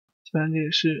本来这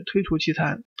也是推出棋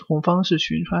坛，红方是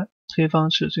许云川，黑方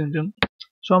是孙颖征，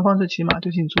双方是骑马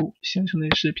对进卒，形成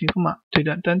的是平伏马对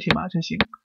战单铁马阵型。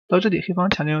到这里黑方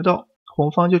抢占有道，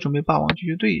红方就准备霸王车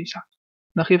去对一下。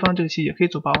那黑方这个棋也可以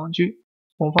走霸王车，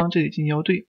红方这里进行要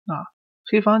对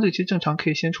黑方这个棋正常可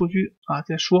以先出车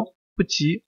再说，不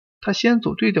急。他先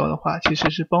走对调的话，其实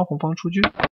是帮红方出车。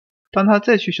当他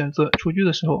再去选择出车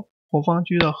的时候，红方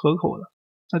车到河口了。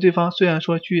那对方虽然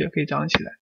说车也可以长起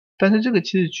来，但是这个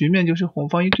棋的局面就是红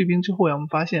方一对兵之后我们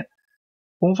发现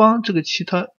红方这个棋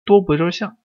它多博招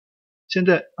象。现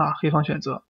在黑方选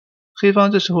择，黑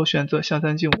方这时候选择象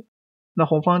3进5，那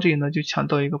红方这里呢就抢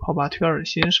到一个炮8推2的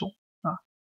先手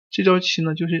这招棋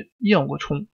呢就是一仰过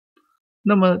冲。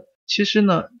那么其实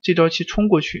呢这招棋冲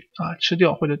过去吃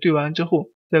掉或者对完之后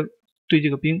再对这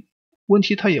个兵，问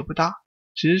题它也不大，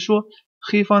只是说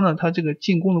黑方呢他这个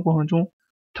进攻的过程中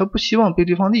他不希望被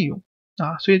对方利用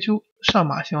所以就上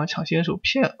马想要抢先手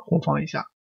骗红方一下。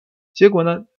结果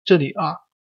呢这里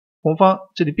红方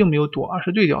这里并没有躲，而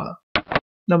是对掉了。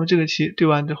那么这个棋对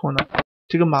完之后呢，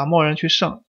这个马贸然去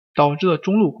上，导致了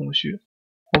中路空虚。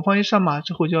红方一上马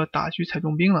之后就要打车踩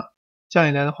中兵了，这样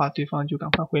一来的话对方就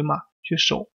赶快回马去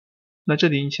守。那这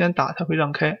里你先打他会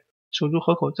让开，守住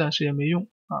河口暂时也没用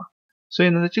所以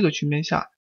呢在这个局面下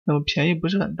那么便宜不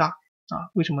是很大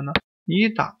为什么呢？你一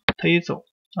打他一走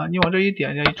你往这一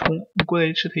点人家一冲，你过来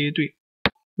一吃他一对，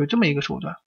有这么一个手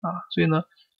段所以呢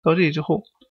到这里之后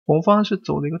红方是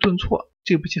走了一个顿挫，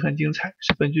这步棋很精彩，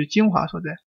是本局精华所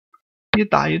在。一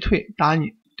打一退打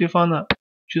你，对方呢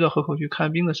车到河口去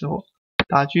看兵的时候，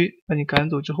打车把你赶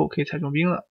走之后可以踩中兵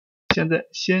了。现在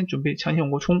先准备强行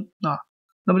往过冲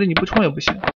那么这你不冲也不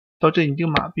行，到这里你这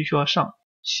个马必须要上，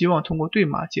希望通过对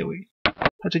马解围，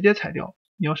他直接踩掉，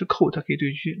你要是扣他可以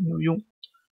对车没有用。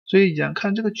所以眼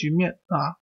看这个局面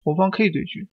红方可以对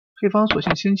车，黑方索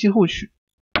性先期后取，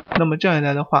那么这样一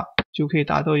来的话就可以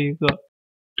达到一个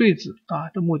对子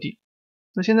的目的。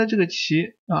那现在这个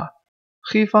棋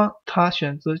黑方他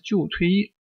选择车5推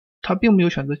1，他并没有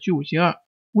选择车5进2，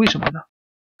为什么呢？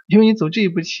因为你走这一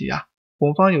步棋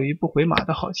红方有一步回马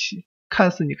的好棋，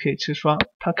看似你可以吃双，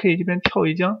他可以这边跳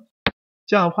一将，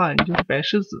这样的话你就是白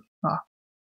狮子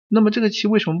那么这个棋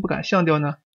为什么不敢象掉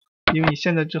呢？因为你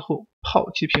现在之后炮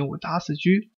7平5打死车，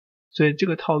所以这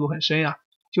个套路很深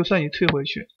就算你退回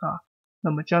去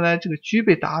那么将来这个车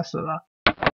被打死了，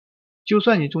就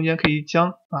算你中间可以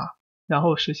将然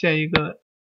后实现一个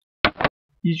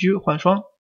一车换双，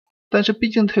但是毕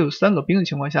竟他有3个兵的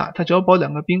情况下，他只要保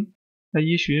2个兵，那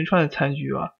以许云川的残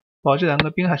局保这2个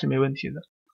兵还是没问题的，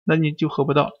那你就合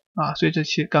不到所以这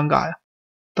棋尴尬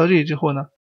到这里之后呢，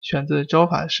选择的招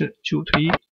法是车5推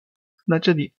1，那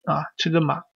这里吃着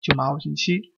马就马5进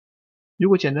7，如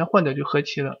果简单换掉就和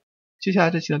棋了。接下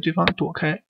来这棋呢对方躲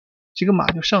开，这个马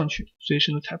就上去，随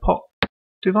时能踩炮，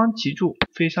对方挤住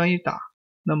飞上一打，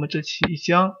那么这棋一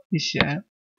将一闲，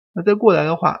那再过来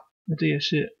的话，那这也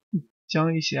是一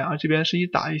将一闲这边是一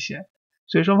打一闲，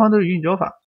所以双方都是鱼引招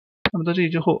法。那么到这里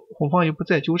之后红方也不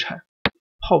再纠缠，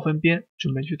炮分边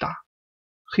准备去打。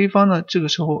黑方呢这个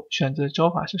时候选择招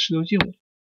法是石榴进5，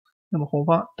那么红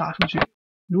方打出去，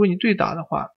如果你对打的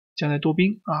话将来多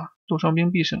兵多双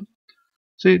兵必胜，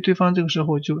所以对方这个时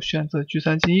候就选择车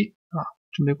3进1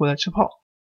准备过来吃炮。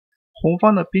红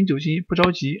方的兵9进1不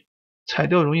着急，踩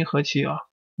掉容易和棋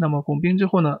那么拱兵之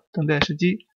后呢等待时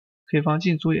机，黑方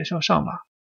进卒也是要上马。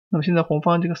那么现在红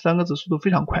方这个3个子速度非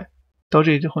常快，到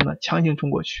这里之后呢强行冲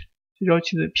过去，这招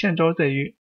棋的骗招在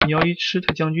于你要一吃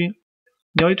他将军，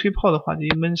你要一推炮的话这一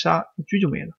闷杀车就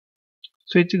没了，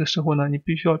所以这个时候呢你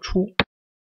必须要出，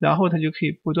然后他就可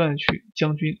以不断的去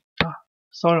将军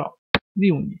骚扰利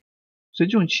用你，所以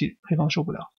这种棋黑方受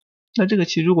不了。那这个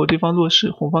棋如果对方落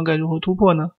势，红方该如何突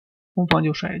破呢？红方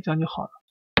就甩一将就好了，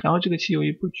然后这个棋有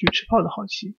一步车吃炮的好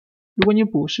棋，如果你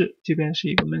补士这边是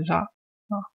一个闷杀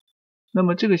那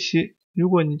么这个棋如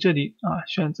果你这里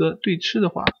选择对吃的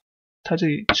话，他这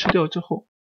里吃掉之后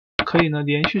可以呢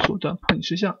连续手段破你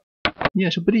吃象，你也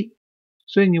是不利，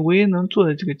所以你唯一能做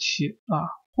的这个棋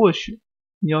或许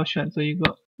你要选择一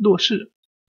个落势。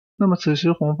那么此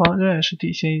时红方仍然是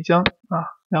底线一将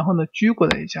然后呢车过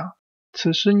来一将，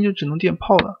此时你就只能垫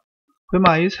炮了，回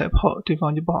马一踩炮对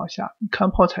方就不好下，你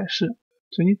看炮踩士，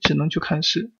所以你只能去看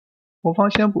士。红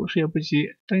方先补士也不急，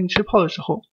等你吃炮的时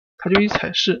候他就一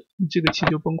踩士，你这个棋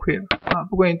就崩溃了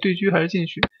不管你对车还是进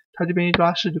去，他这边一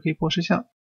抓士就可以破士象，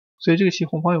所以这个棋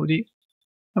红方有利。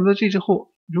那么在这之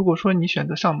后如果说你选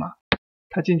择上马，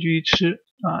他进去一吃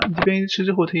你这边一吃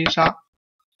之后他一杀，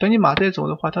等你马再走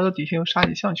的话他到底线又杀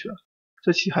你象去了，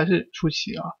这棋还是输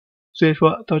棋所以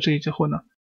说到这里之后呢，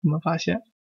我们发现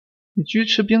你车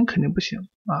吃兵肯定不行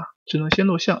只能先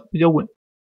落象比较稳，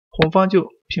红方就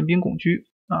平兵拱车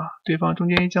对方中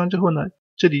间一将之后呢，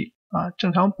这里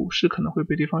正常补士可能会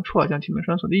被对方出好将提门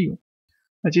栓所利用。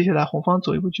那接下来红方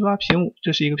走一步车八平5，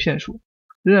这是一个骗术，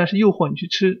仍然是诱惑你去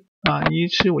吃你一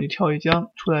吃我就跳一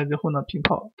将，出来之后呢平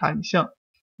炮打你象，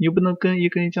你又不能跟一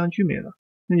将车没了，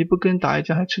那你不跟打一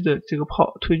将还吃着这个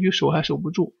炮，退车守还守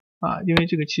不住因为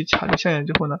这个棋卡着象眼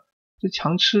之后呢就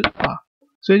强吃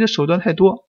所以这手段太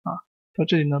多到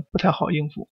这里呢不太好应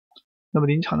付。那么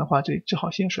临场的话，这里只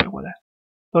好先甩过来。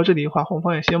到这里的话，红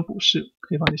方也先补士，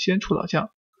黑方就先出老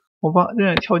将，红方仍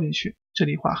然跳进去，这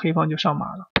里的话黑方就上马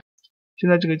了。现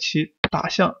在这个棋打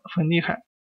象很厉害，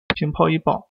平炮一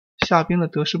保，下兵的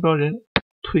得势不饶人，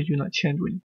退车呢牵住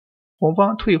你。红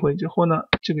方退回之后呢，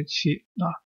这个棋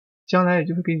将来也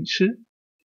就会给你吃，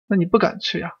那你不敢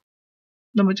吃呀。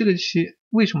那么这个棋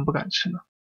为什么不敢吃呢？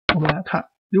我们来看，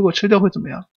如果吃掉会怎么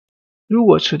样？如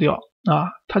果吃掉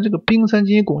他这个兵3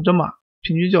进1拱着马，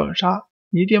平车叫人杀，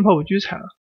你一电炮把车踩了。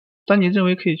当你认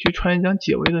为可以去传一将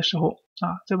解围的时候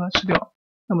再把它吃掉，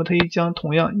那么他一将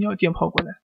同样你要电炮过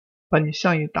来，把你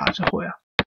象一打之后呀，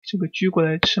这个车过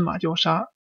来吃马叫杀，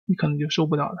你可能就受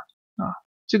不了了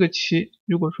这个棋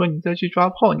如果说你再去抓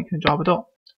炮，你肯定抓不到，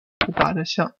你打着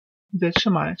象，你再吃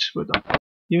马也吃不到，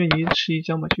因为你一吃一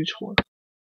将把车抽了。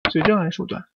所以这样的手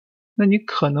段，那你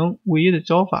可能唯一的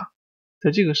招法，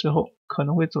在这个时候可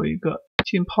能会走一个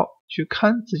进炮去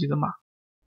看自己的马。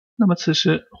那么此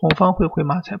时红方会回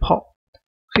马踩炮，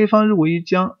黑方如果一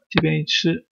将这边一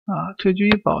吃退车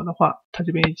一保的话，他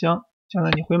这边一将，将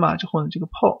来你回马之后呢，这个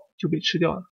炮就被吃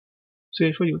掉了。所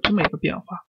以说有这么一个变化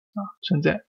存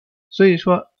在。所以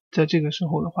说在这个时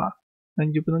候的话，那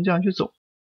你就不能这样去走。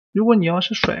如果你要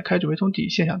是甩开准备从底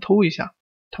线想偷一下，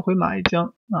他回马一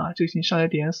将这个棋上来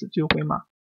点死就回马，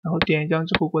然后点一将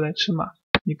之后过来吃马，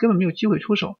你根本没有机会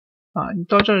出手你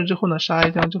到这儿之后呢，杀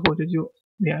一将之后这就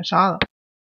连杀了。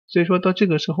所以说到这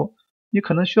个时候，你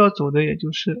可能需要走的也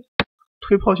就是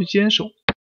推炮去坚守，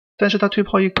但是他推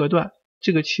炮一隔断，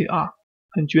这个棋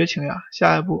很绝情呀，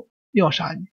下一步要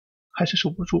杀你还是守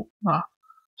不住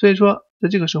所以说在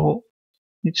这个时候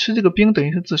你吃这个兵等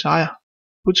于是自杀呀，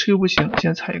不吃又不行，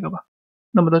先踩一个吧。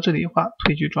那么到这里的话，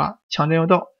退车抓，强占要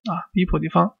道逼迫对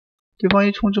方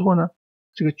一冲之后呢，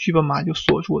这个车把马就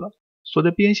锁住了，锁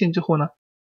在边线之后呢，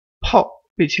炮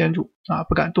被牵住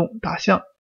不敢动，打象，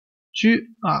车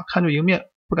看住迎面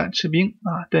不敢吃兵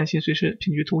担心随时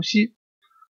平车偷袭。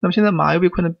那么现在马又被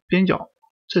困在边角，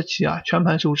这棋全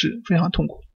盘受制，非常痛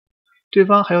苦。对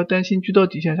方还要担心车到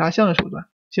底线杀象的手段，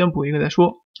先补一个再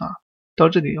说到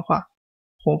这里的话，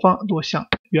红方落象，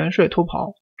元帅偷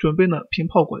跑，准备呢平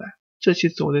炮过来，这棋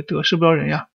走的得势不饶人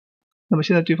呀。那么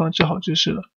现在对方只好直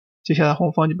视了，接下来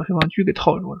红方就把黑方车给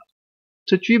套住了。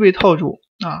这车被套住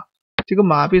这个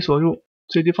马被锁住，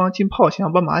所以对方进炮想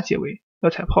要把马解围，要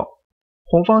踩炮。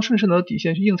红方顺势到底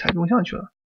线去硬踩中象去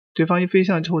了，对方一飞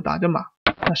象之后打着马，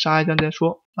那杀一将再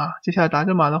说接下来打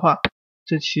着马的话，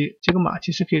这棋这个马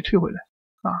其实可以退回来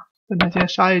但他先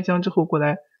杀一将之后过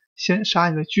来先杀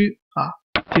你的车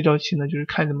这招棋呢就是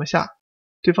看怎么下，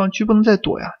对方车不能再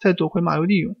躲呀，再躲回马又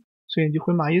利用，所以你就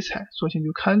回马一踩，索性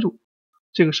就看住，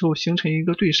这个时候形成一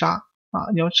个对杀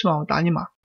你要吃马我打你马，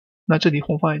那这里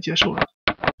红方也接受了。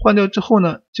换掉之后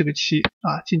呢，这个棋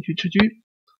进去吃车，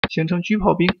形成车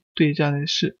炮兵，对战的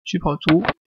是车炮卒，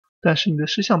但是你的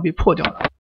士象被破掉了，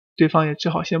对方也只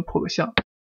好先破个象，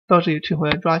到这里退回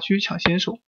来抓车抢先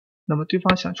手。那么对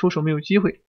方想出手没有机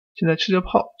会，现在吃着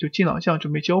炮就进老将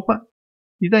准备交换，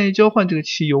一旦一交换，这个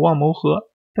棋有望谋和，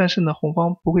但是呢红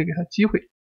方不会给他机会，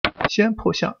先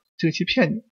破象，这个棋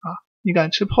骗你你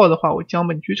敢吃炮的话我将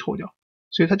把你车抽掉，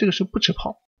所以他这个是不吃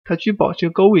炮，他车保这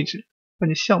个高位置，把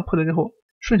你象破了之后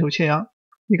顺手牵羊，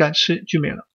你敢吃车没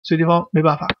了，所以对方没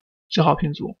办法，只好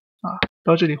平卒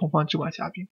到这里红方只管下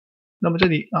兵。那么这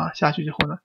里下去之后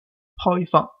呢，炮一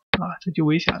放这就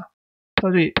危险了，到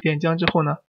这里点将之后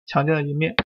呢，强占了赢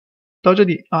面，到这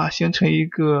里形成一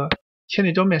个千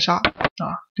里照面杀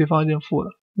对方认负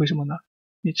了。为什么呢？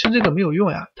你吃这个没有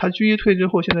用呀，他车一退之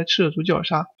后现在吃了卒叫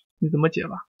杀，你怎么解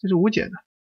吧？这是无解的。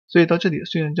所以到这里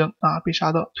孙远征被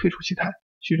杀到退出棋坛，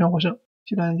许川获胜。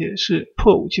这盘也是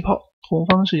破5气炮，红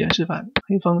方是严世蕃，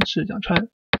黑方是蔣川，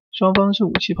双方是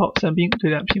5气炮3兵对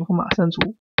战平风马3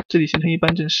卒，这里形成一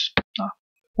般阵势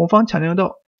红方抢占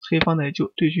道，黑方呢也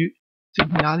就对车进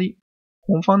行压力。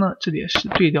红方呢这里也是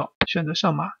对调，选择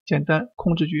上马，简单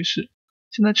控制局势。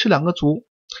现在吃2个卒，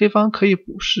黑方可以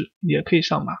补士，也可以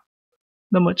上马。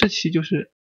那么这棋就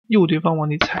是诱对方往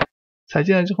里踩，踩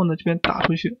进来之后呢，这边打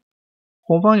出去。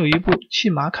红方有一步弃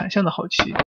马砍象的好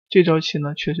棋，这招棋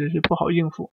呢确实是不好应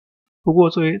付。不过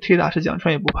作为推打师蔣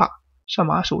川也不怕，上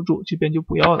马守住，这边就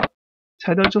不要了。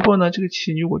踩到之后呢，这个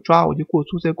棋如果抓我就过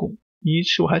卒再拱，你一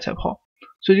吃我还踩炮，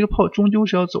所以这个炮终究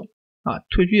是要走啊，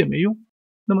退车也没用。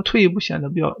那么退一步显得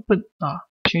比较笨啊，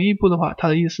平一步的话，它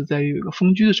的意思在于有一个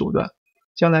封车的手段，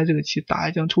将来这个棋打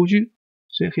一将抽车，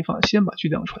所以黑方先把车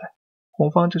亮出来，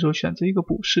红方这时候选择一个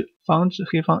补士，防止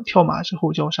黑方跳马之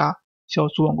后交杀，小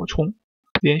卒往过冲，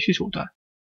连续手段。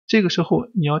这个时候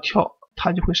你要跳，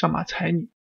他就会上马踩你，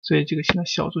所以这个棋呢，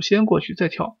小卒先过去再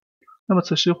跳。那么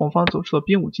此时红方走出了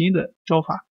兵五进一的招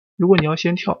法，如果你要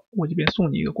先跳，我这边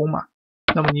送你一个攻马，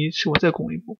那么你一吃我再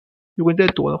攻一步，如果你再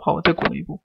躲的话，我再攻一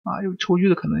步啊，有抽车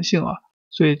的可能性啊，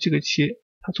所以这个棋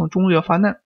它从中路要发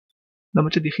难。那么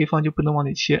这里黑方就不能往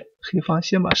里切，黑方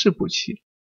先把士补齐，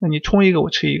那你冲一个我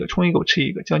吃一个，冲一个我吃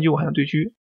一个，将军我还能对车。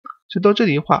所以到这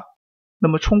里的话，那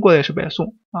么冲过来也是白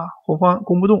送啊，红方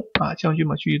攻不动啊，将军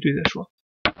嘛车一对再说，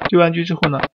对完车之后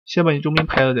呢，先把你中兵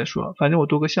排了再说，反正我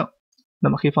多个象，那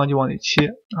么黑方就往里切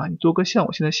啊，你多个象，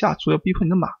我现在下卒要逼迫你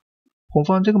的马，红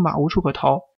方这个马无处可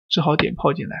逃，只好点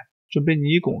炮进来，准备你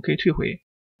一拱可以退回。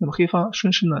那么黑方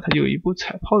顺势呢，他就有一步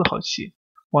踩炮的好棋，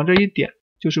往这一点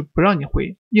就是不让你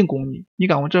回，硬攻你，你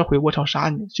敢往这回我朝杀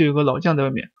你，就有个老将在外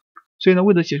面，所以呢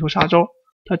为了解除杀招，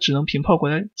他只能平炮过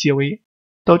来解围。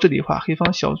到这里的话，黑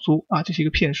方小卒啊，这是一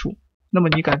个骗术，那么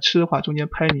你敢吃的话，中间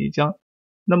拍你一将，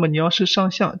那么你要是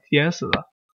上象点死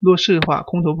了，落士的话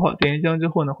空头炮点一将之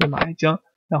后呢，会马一将，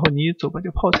然后你一走把这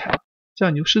个炮踩了，这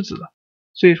样你就失子了。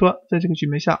所以说在这个局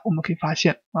面下，我们可以发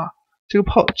现啊，这个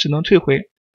炮只能退回，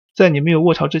在你没有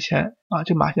卧槽之前啊，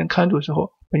这马先看住的时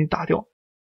候把你打掉。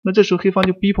那这时候黑方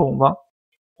就逼迫红方，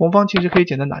红方其实可以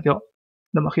简单打掉，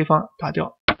那么黑方打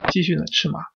掉，继续呢吃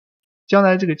马，将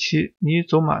来这个棋你一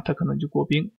走马，他可能就过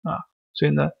兵啊，所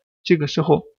以呢这个时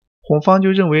候红方就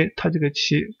认为他这个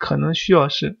棋可能需要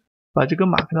是把这个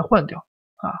马跟他换掉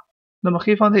啊，那么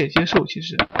黑方他也接受，其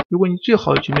实如果你最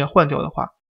好的局面换掉的话，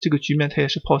这个局面他也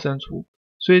是炮三卒，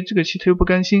所以这个棋他又不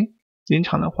甘心，临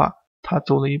场的话他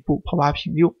走了一步炮八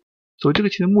平六，走这个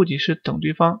棋的目的是等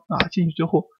对方啊进去之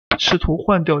后试图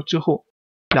换掉之后，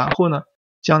然后呢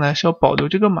将来是要保留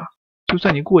这个马，就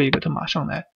算你过一个他马上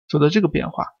来，走的这个变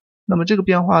化。那么这个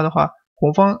变化的话，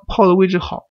红方炮的位置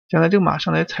好，将来这个马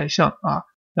上来踩象啊，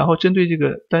然后针对这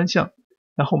个单象，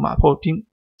然后马炮兵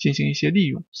进行一些利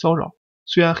用骚扰，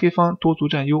虽然黑方多卒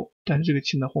占优，但是这个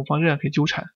棋呢红方仍然可以纠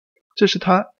缠，这是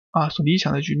他啊所理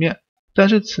想的局面。但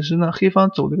是此时呢黑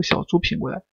方走了个小卒品过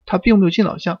来，他并没有进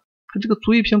老象，他这个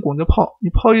卒一平拱着炮，你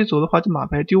炮一走的话这马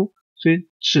白丢，所以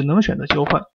只能选择交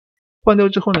换，换掉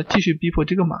之后呢继续逼迫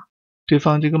这个马，对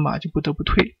方这个马就不得不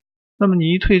退，那么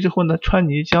你一退之后呢穿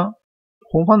你一将，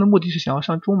红方的目的是想要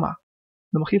上中马，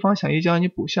那么黑方想一将你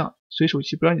补象，随手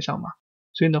棋不让你上马，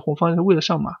所以呢红方是为了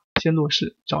上马先落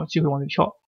士，找机会往里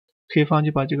跳，黑方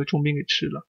就把这个中兵给吃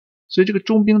了，所以这个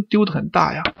中兵丢的很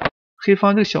大呀，黑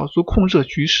方这个小卒控制了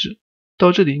局势，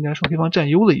到这里应该说黑方占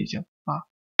优了已经啊，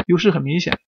优势很明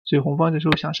显，所以红方这时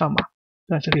候想上马，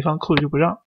但是黑方扣着就不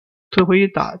让，退回一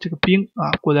打，这个兵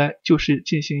啊过来就是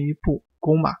进行一步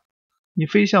攻马，你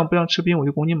飞象不让吃兵我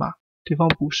就攻你马，对方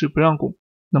补士不让攻，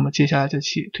那么接下来这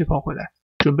棋退炮回来，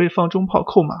准备放中炮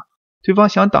扣马，对方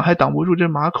想挡还挡不住，这是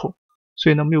马口，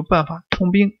所以呢没有办法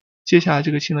冲兵，接下来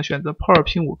这个棋呢选择炮二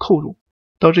平五扣住，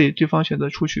到这里对方选择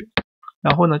出去，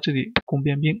然后呢这里攻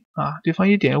边兵啊，对方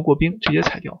一点要过兵直接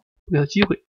踩掉，不给他机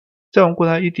会，再往过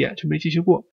来一点准备继续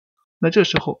过，那这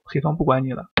时候黑方不管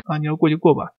你了啊，你要过就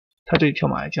过吧，他这里跳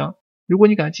马一将，如果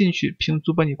你敢进去平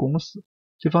卒把你攻死，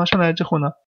对方上来之后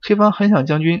呢，黑方很想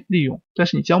将军利用，但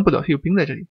是你将不了，他有兵在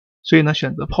这里，所以呢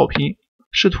选择炮平，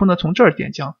试图呢从这儿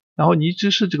点将，然后你一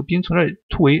直是这个兵从这儿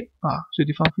突围啊，所以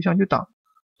对方飞象就挡，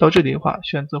到这里的话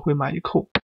选择回马一扣，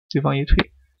对方一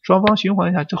退，双方循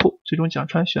环一下之后，最终蒋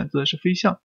川选择的是飞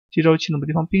象，这招棋呢把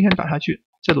对方兵先打下去，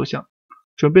再落象，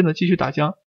准备呢继续打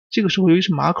将，这个时候由于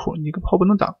是马口，你一个炮不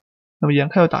能挡，那么眼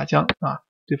看要打将啊，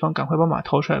对方赶快把马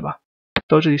掏出来吧，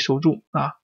到这里守住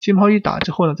啊，金炮一打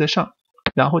之后呢再上，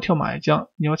然后跳马一将，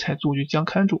你要踩卒就将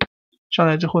看住，上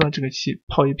来之后呢这个棋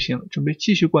炮一平，准备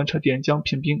继续贯彻点将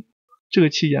平兵，这个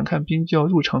棋眼看兵就要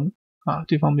入城啊，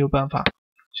对方没有办法，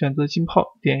选择金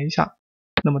炮点一下，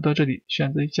那么到这里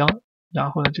选择一将，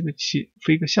然后呢这个棋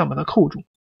飞个象把它扣住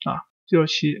啊，这道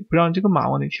棋不让这个马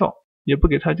往里跳，也不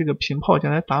给他这个平炮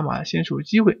将来打马先手的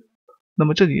机会，那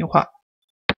么这里的话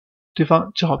对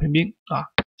方只好平兵啊，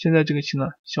现在这个棋呢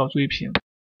小卒一平，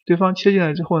对方切进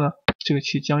来之后呢，这个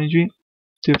棋将一军，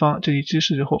对方这里知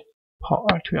势之后炮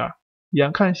二退二，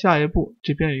眼看下一步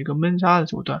这边有一个闷扎的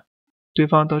手段，对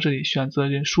方到这里选择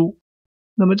认输，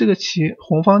那么这个棋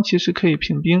红方其实可以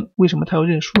平兵，为什么他要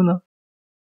认输呢？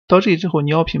到这里之后你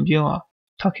要平兵啊，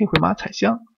他可以回马踩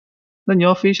象，那你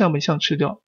要飞象被象吃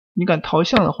掉，你敢逃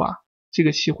象的话，这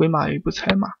个棋回马有一步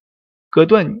踩马隔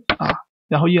断你啊，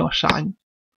然后硬要杀你，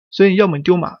所以要么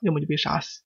丢马，要么就被杀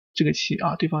死。这个棋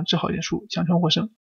啊，对方只好认输，强川获胜。